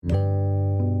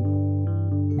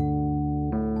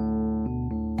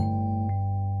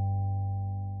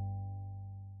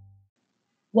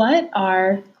What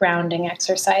are grounding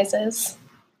exercises?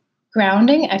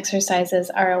 Grounding exercises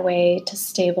are a way to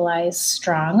stabilize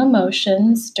strong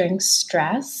emotions during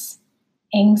stress,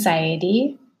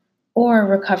 anxiety, or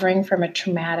recovering from a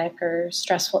traumatic or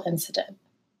stressful incident.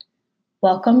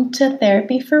 Welcome to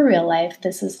Therapy for Real Life.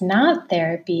 This is not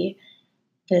therapy,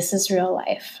 this is real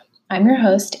life. I'm your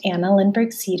host, Anna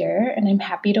Lindbergh Cedar, and I'm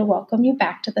happy to welcome you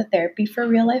back to the Therapy for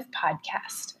Real Life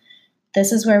podcast.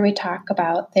 This is where we talk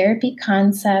about therapy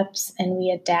concepts and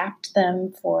we adapt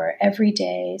them for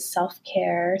everyday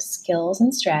self-care skills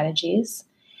and strategies.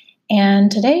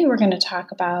 And today we're going to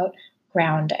talk about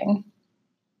grounding.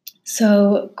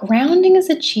 So, grounding is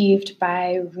achieved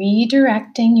by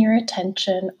redirecting your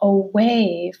attention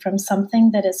away from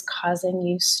something that is causing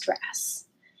you stress.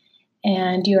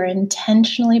 And you are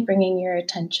intentionally bringing your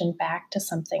attention back to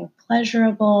something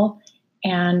pleasurable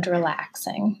and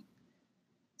relaxing.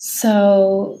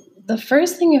 So the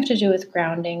first thing you have to do with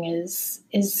grounding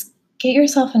is get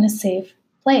yourself in a safe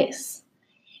place.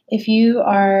 If you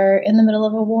are in the middle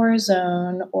of a war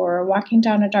zone or walking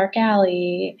down a dark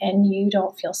alley and you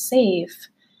don't feel safe,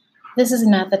 this is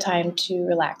not the time to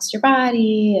relax your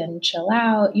body and chill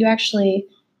out. You actually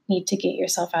need to get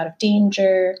yourself out of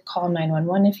danger, call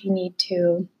 911 if you need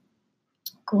to.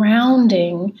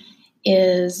 Grounding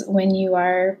is when you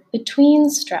are between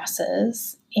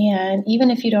stresses, and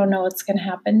even if you don't know what's going to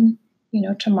happen,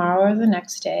 tomorrow or the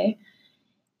next day,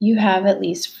 you have at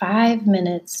least 5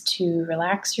 minutes to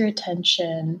relax your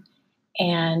attention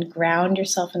and ground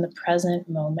yourself in the present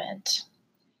moment.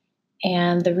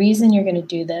 And the reason you're going to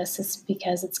do this is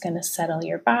because it's going to settle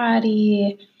your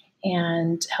body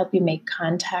and help you make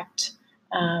contact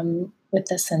with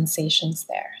the sensations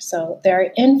there. So there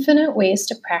are infinite ways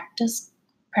to practice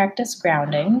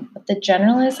grounding, but the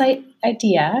general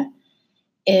idea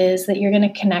is that you're going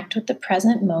to connect with the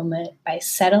present moment by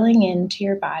settling into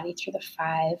your body through the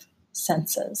 5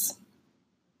 senses.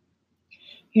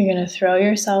 You're going to throw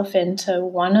yourself into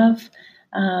one of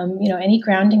any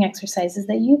grounding exercises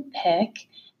that you pick,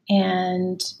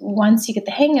 and once you get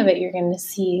the hang of it, you're going to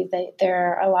see that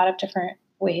there are a lot of different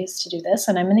ways to do this,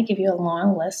 and I'm going to give you a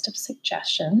long list of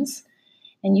suggestions,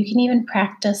 and you can even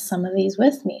practice some of these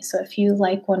with me. So if you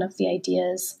like one of the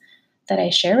ideas that I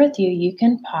share with you, you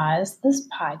can pause this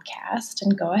podcast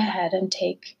and go ahead and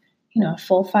take a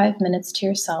full 5 minutes to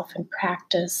yourself and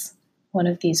practice one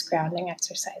of these grounding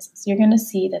exercises. You're going to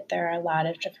see that there are a lot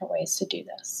of different ways to do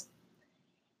this.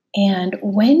 And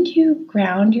when you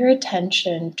ground your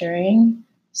attention during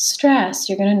stress,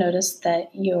 you're going to notice that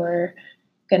you're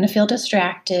going to feel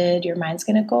distracted, your mind's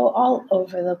going to go all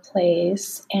over the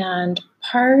place. And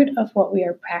part of what we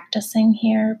are practicing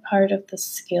here, part of the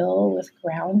skill with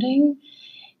grounding,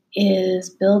 is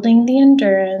building the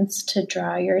endurance to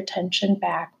draw your attention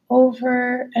back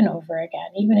over and over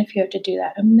again, even if you have to do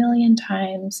that 1,000,000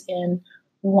 times in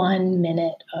 1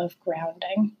 minute of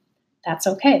grounding. That's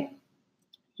okay.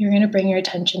 You're going to bring your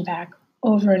attention back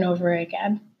over and over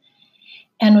again.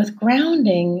 And with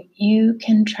grounding, you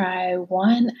can try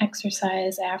one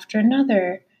exercise after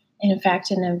another. And in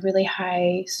fact, in a really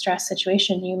high stress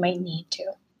situation, you might need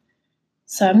to.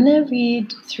 So I'm going to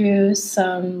read through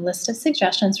some list of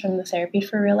suggestions from the Therapy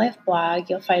for Real Life blog.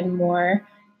 You'll find more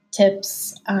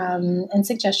tips and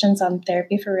suggestions on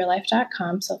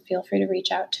therapyforreallife.com, so feel free to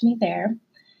reach out to me there.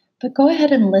 But go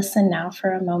ahead and listen now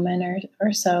for a moment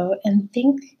or so and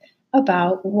think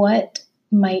about what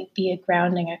might be a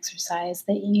grounding exercise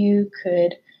that you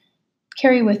could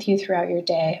carry with you throughout your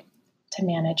day to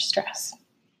manage stress.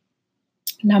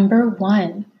 Number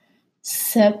 1,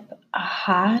 sip a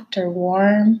hot or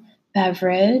warm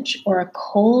beverage or a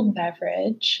cold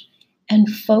beverage and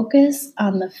focus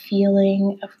on the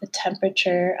feeling of the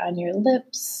temperature on your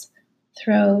lips,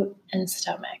 throat, and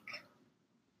stomach.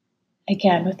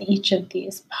 Again, with each of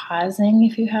these, pausing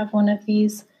if you have one of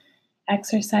these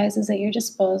exercises at your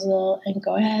disposal, and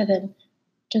go ahead and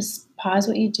just pause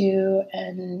what you do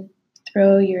and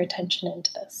throw your attention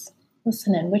into this.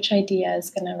 Listen in, which idea is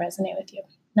going to resonate with you?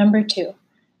 Number 2,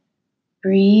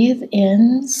 breathe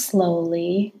in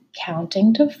slowly,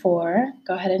 counting to 4.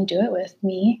 Go ahead and do it with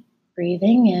me.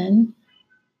 Breathing in,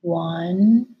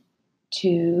 1,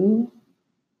 2,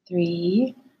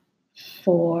 3,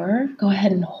 4. Go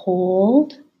ahead and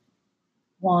hold.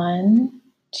 1,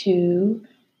 2,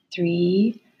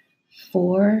 3,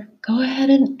 4. Go ahead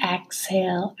and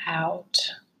exhale out.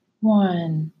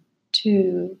 1,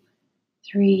 2,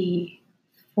 3,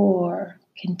 4.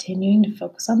 Continuing to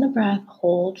focus on the breath.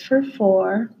 Hold for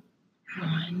 4.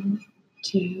 1,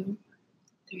 2,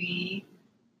 3,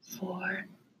 4.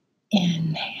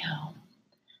 Inhale.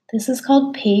 This is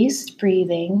called paced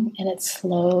breathing, and it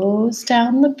slows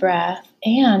down the breath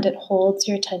and it holds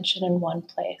your attention in one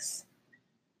place.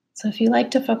 So if you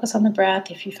like to focus on the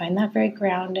breath, if you find that very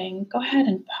grounding, go ahead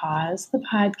and pause the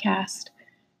podcast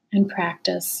and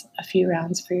practice a few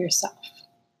rounds for yourself.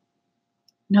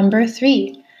 Number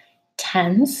 3,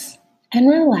 tense and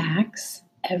relax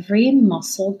every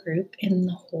muscle group in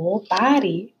the whole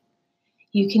body.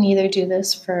 You can either do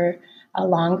this for a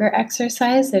longer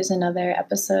exercise. There's another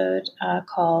episode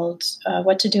called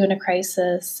What to Do in a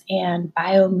Crisis and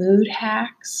Bio Mood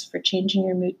Hacks for changing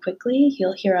your mood quickly.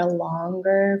 You'll hear a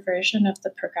longer version of the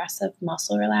progressive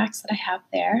muscle relax that I have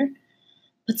there.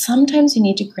 But sometimes you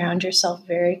need to ground yourself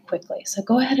very quickly. So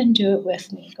go ahead and do it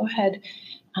with me. Go ahead,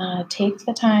 take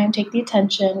the time, take the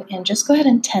attention, and just go ahead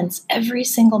and tense every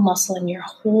single muscle in your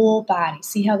whole body.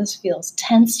 See how this feels.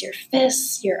 Tense your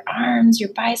fists, your arms,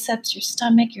 your biceps, your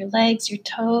stomach, your legs, your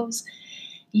toes,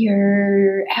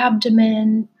 your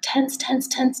abdomen. Tense, tense,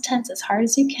 tense, tense as hard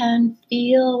as you can.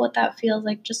 Feel what that feels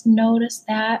like. Just notice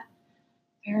that.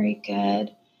 Very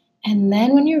good. And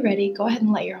then when you're ready, go ahead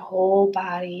and let your whole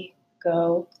body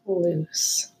go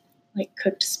loose, like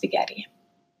cooked spaghetti.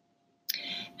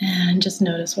 And just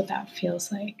notice what that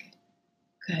feels like.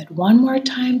 Good. One more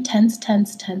time. Tense,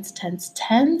 tense, tense, tense,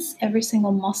 tense. Every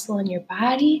single muscle in your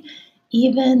body,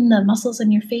 even the muscles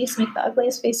in your face. Make the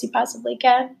ugliest face you possibly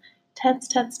can. Tense,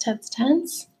 tense, tense,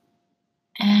 tense.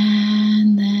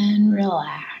 And then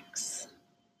relax.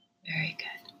 Very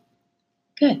good.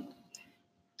 Good.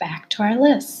 Back to our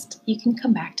list. You can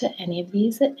come back to any of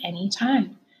these at any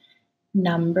time.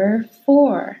 Number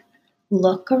 4,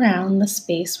 look around the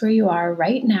space where you are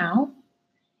right now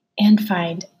and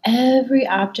find every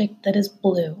object that is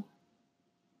blue.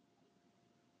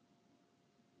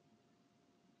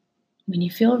 When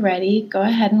you feel ready, go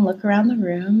ahead and look around the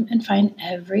room and find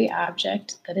every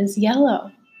object that is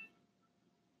yellow.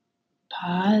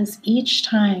 Pause each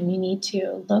time you need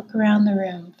to. Look around the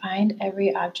room. Find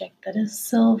every object that is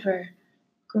silver,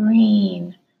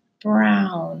 green,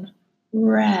 brown,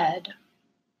 red.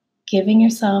 Giving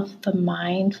yourself the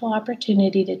mindful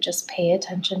opportunity to just pay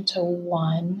attention to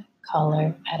one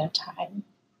color at a time.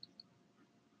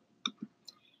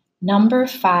 Number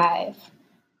 5,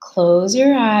 close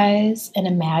your eyes and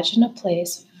imagine a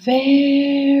place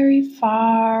very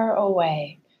far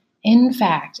away. In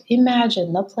fact,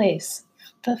 imagine the place,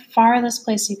 the farthest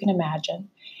place you can imagine,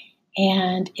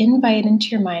 and invite into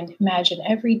your mind, imagine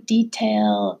every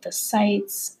detail of the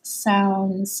sights,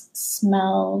 sounds,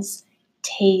 smells,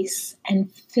 tastes,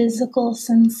 and physical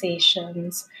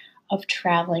sensations of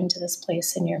traveling to this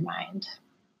place in your mind.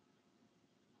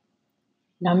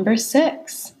 Number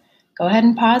 6, go ahead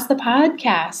and pause the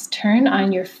podcast. Turn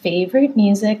on your favorite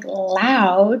music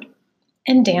loud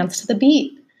and dance to the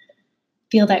beat.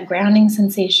 Feel that grounding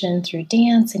sensation through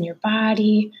dance in your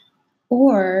body,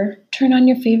 or turn on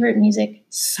your favorite music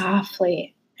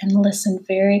softly and listen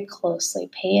very closely.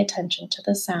 Pay attention to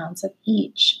the sounds of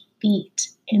each beat,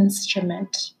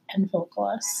 instrument, and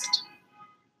vocalist.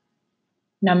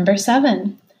 Number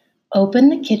 7, open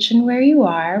the kitchen where you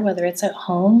are, whether it's at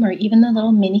home or even the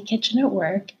little mini kitchen at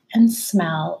work, and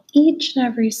smell each and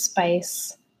every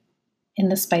spice in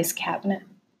the spice cabinet.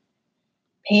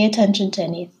 Pay attention to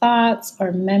any thoughts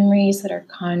or memories that are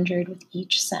conjured with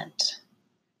each scent.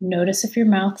 Notice if your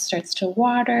mouth starts to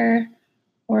water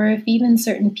or if even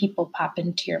certain people pop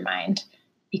into your mind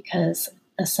because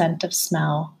a scent of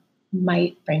smell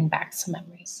might bring back some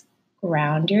memories.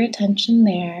 Ground your attention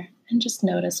there and just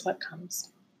notice what comes.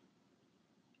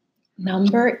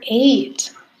 Number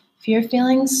 8, if you're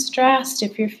feeling stressed,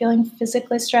 if you're feeling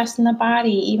physically stressed in the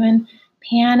body, even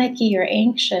panicky or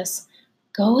anxious,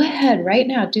 go ahead right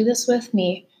now, do this with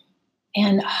me,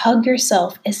 and hug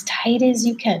yourself as tight as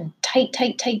you can. Tight,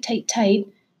 tight, tight, tight, tight.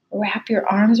 Wrap your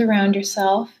arms around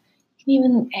yourself. You can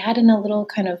even add in a little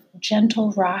kind of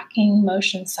gentle rocking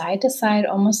motion side to side,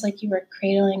 almost like you were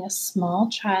cradling a small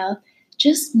child.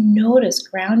 Just notice,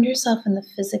 ground yourself in the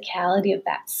physicality of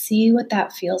that. See what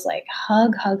that feels like.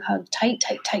 Hug, hug, hug. Tight,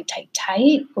 tight, tight, tight,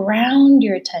 tight. Ground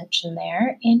your attention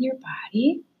there in your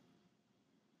body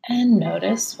and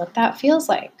notice what that feels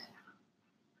like.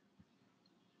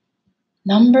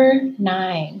 Number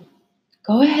 9,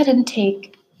 go ahead and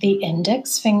take the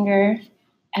index finger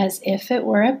as if it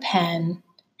were a pen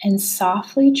and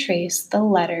softly trace the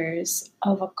letters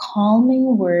of a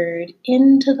calming word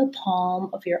into the palm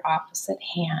of your opposite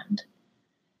hand.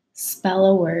 Spell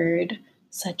a word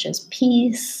such as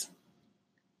peace,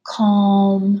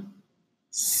 calm,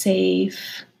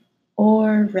 safe,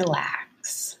 or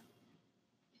relax.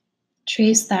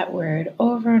 Trace that word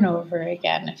over and over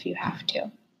again if you have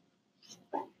to.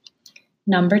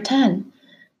 Number 10,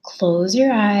 close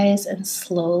your eyes and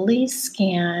slowly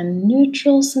scan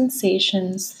neutral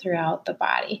sensations throughout the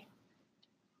body.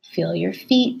 Feel your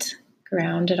feet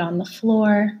grounded on the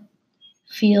floor.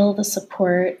 Feel the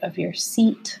support of your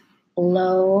seat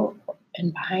below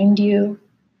and behind you.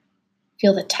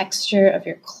 Feel the texture of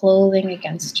your clothing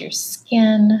against your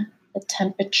skin, the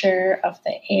temperature of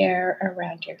the air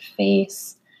around your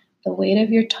face, the weight of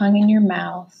your tongue in your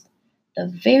mouth, the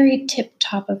very tip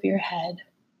top of your head,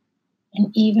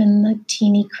 and even the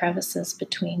teeny crevices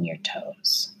between your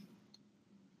toes.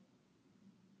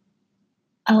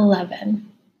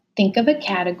 11. Think of a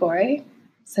category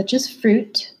such as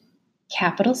fruit,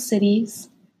 capital cities,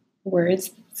 words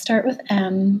that start with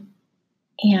M,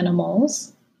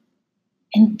 animals,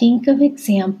 and think of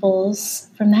examples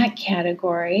from that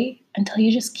category until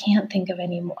you just can't think of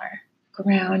any more.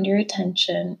 Ground your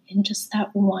attention in just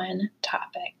that one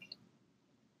topic.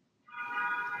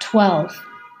 12.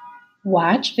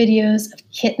 Watch videos of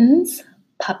kittens,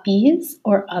 puppies,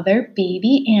 or other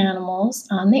baby animals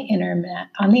on the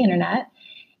internet,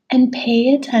 and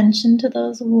pay attention to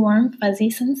those warm, fuzzy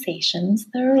sensations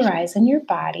that arise in your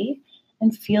body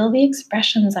and feel the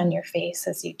expressions on your face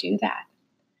as you do that.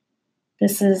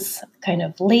 This is kind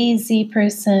of lazy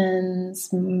person's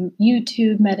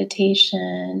YouTube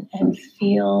meditation, and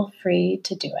feel free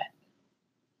to do it.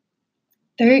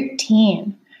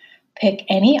 13. Pick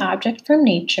any object from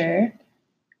nature.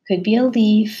 Could be a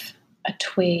leaf, a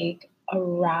twig, a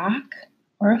rock,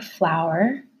 or a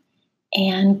flower.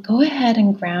 And go ahead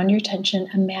and ground your attention.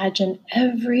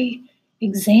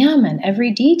 Examine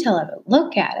every detail of it.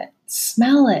 Look at it,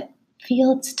 smell it,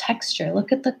 feel its texture.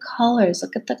 Look at the colors,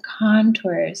 look at the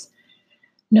contours.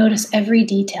 Notice every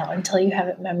detail until you have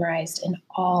it memorized in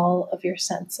all of your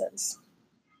senses.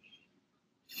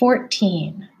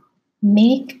 14.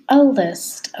 Make a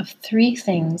list of 3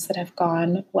 things that have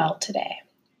gone well today.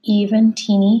 Even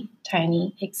teeny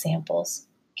tiny examples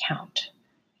count.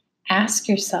 Ask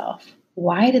yourself,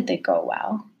 why did they go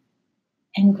well?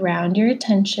 And ground your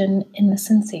attention in the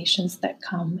sensations that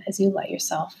come as you let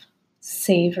yourself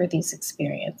savor these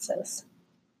experiences.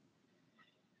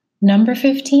 Number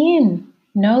 15,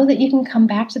 know that you can come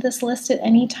back to this list at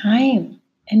any time.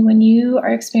 And when you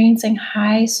are experiencing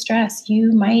high stress,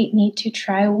 you might need to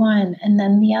try one and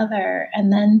then the other,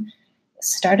 and then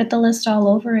start at the list all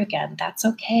over again. That's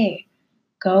okay.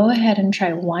 Go ahead and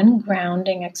try one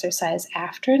grounding exercise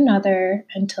after another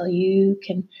until you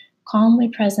can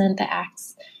calmly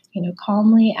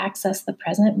access the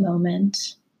present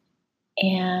moment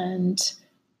and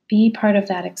be part of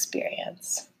that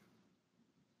experience.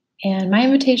 And my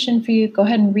invitation for you, go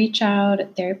ahead and reach out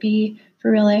at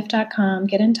therapyforreallife.com,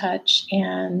 get in touch.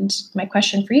 And my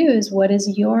question for you is, what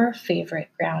is your favorite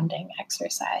grounding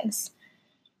exercise?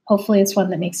 Hopefully it's one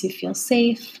that makes you feel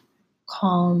safe,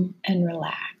 calm, and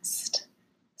relaxed.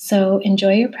 So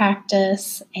enjoy your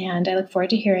practice, and I look forward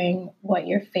to hearing what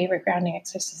your favorite grounding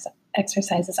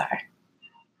exercises are.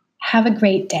 Have a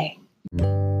great day.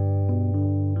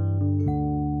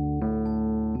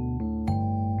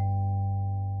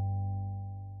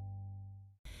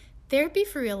 Therapy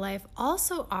for Real Life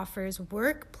also offers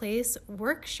workplace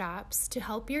workshops to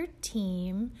help your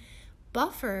team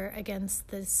buffer against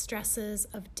the stresses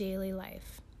of daily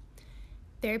life.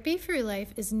 Therapy for Real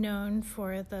Life is known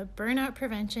for the Burnout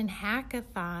Prevention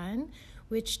Hackathon,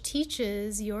 which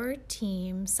teaches your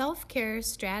team self-care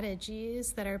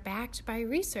strategies that are backed by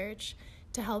research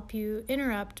to help you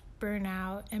interrupt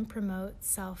burnout and promote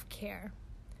self-care.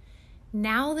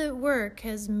 Now that work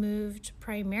has moved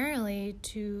primarily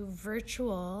to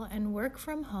virtual and work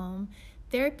from home,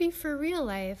 Therapy for Real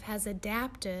Life has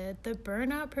adapted the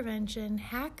Burnout Prevention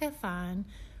Hackathon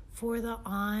for the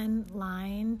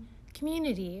online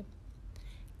community.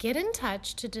 Get in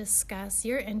touch to discuss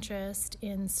your interest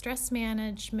in stress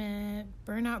management,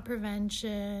 burnout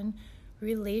prevention,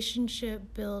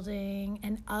 relationship building,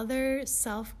 and other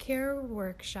self-care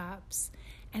workshops,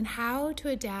 and how to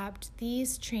adapt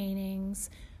these trainings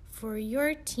for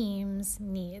your team's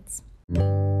needs.